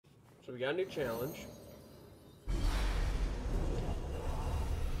So we got a new challenge.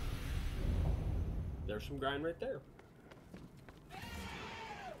 There's some grind right there.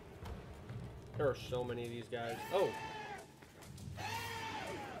 There are so many of these guys. Oh!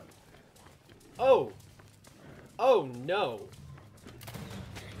 Oh! Oh no!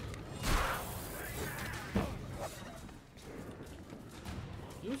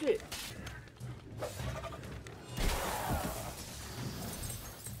 Use it!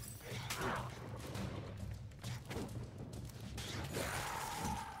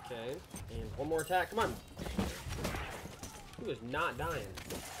 Okay, and one more attack. Come on! He was not dying.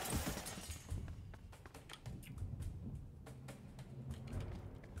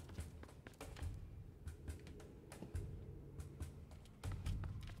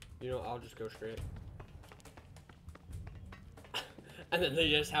 You know, I'll just go straight. And then they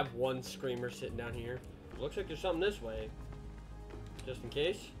just have one screamer sitting down here. Looks like there's something this way. Just in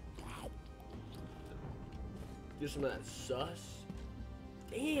case. Do some of that sus.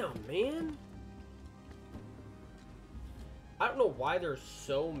 Damn, man. I don't know why there's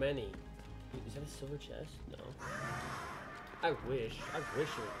so many. Is that a silver chest? No. I wish. I wish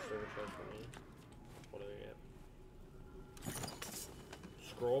it was a silver chest for me. What do we get?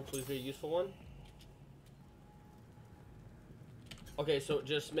 Scroll, please be a useful one. Okay, so it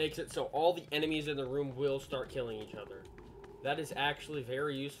just makes it so all the enemies in the room will start killing each other. That is actually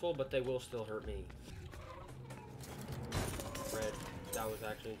very useful, but they will still hurt me. Red. That was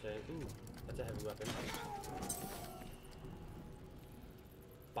actually insane. Ooh, that's a heavy weapon.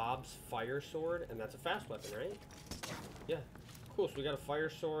 Bob's fire sword, and that's a fast weapon, right? Yeah. Cool, so we got a fire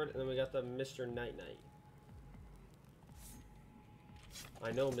sword, and then we got the Mr. Night Knight.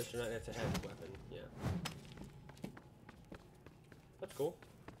 I know Mr. Night Knight's a heavy weapon, yeah. That's cool.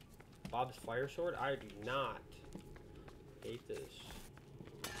 Bob's fire sword? I do not hate this.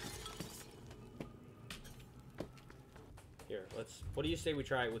 Here, let's... What do you say we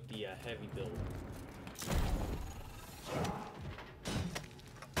try it with the heavy build?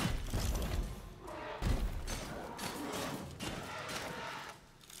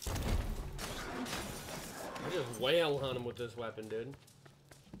 I just wail on him with this weapon, dude.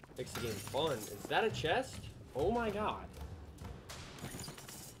 Makes the game fun. Is that a chest? Oh my god.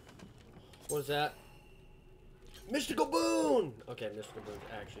 What is that? Mystical Boon! Okay, Mystical Boon's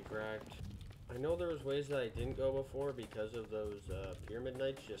actually cracked. I know there was ways that I didn't go before because of those Pyramid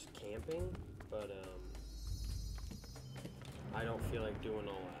Knights just camping, but I don't feel like doing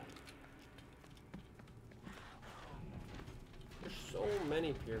all that. There's so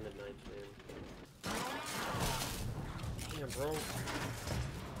many Pyramid Knights, man. Damn, bro.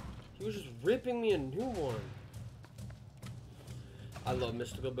 He was just ripping me a new one. I love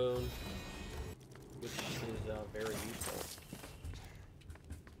Mystical Boon, which is very useful.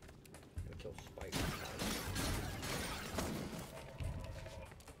 I'm gonna kill Spike.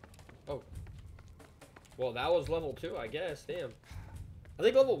 Oh. Well, that was level 2, I guess. Damn. I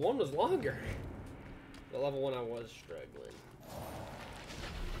think level 1 was longer. The level 1 I was struggling.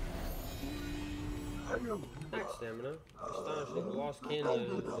 Max stamina. Astonishing. Lost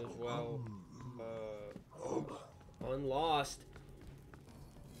Canada as well. Unlost.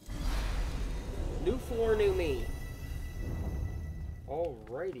 New floor, new me.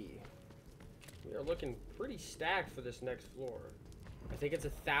 Alrighty. We are looking pretty stacked for this next floor. I think it's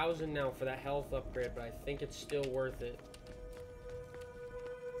 1,000 now for that health upgrade, but I think it's still worth it.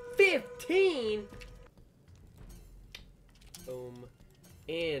 15! Boom.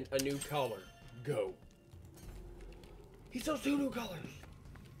 And a new color. Go. He sells 2 new colors.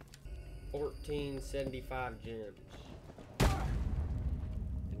 1475 gems.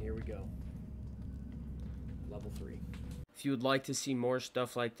 And here we go. Level 3. If you would like to see more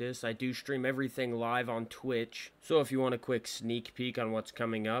stuff like this, I do stream everything live on Twitch. So if you want a quick sneak peek on what's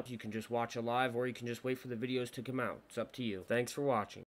coming up, you can just watch it live or you can just wait for the videos to come out. It's up to you. Thanks for watching.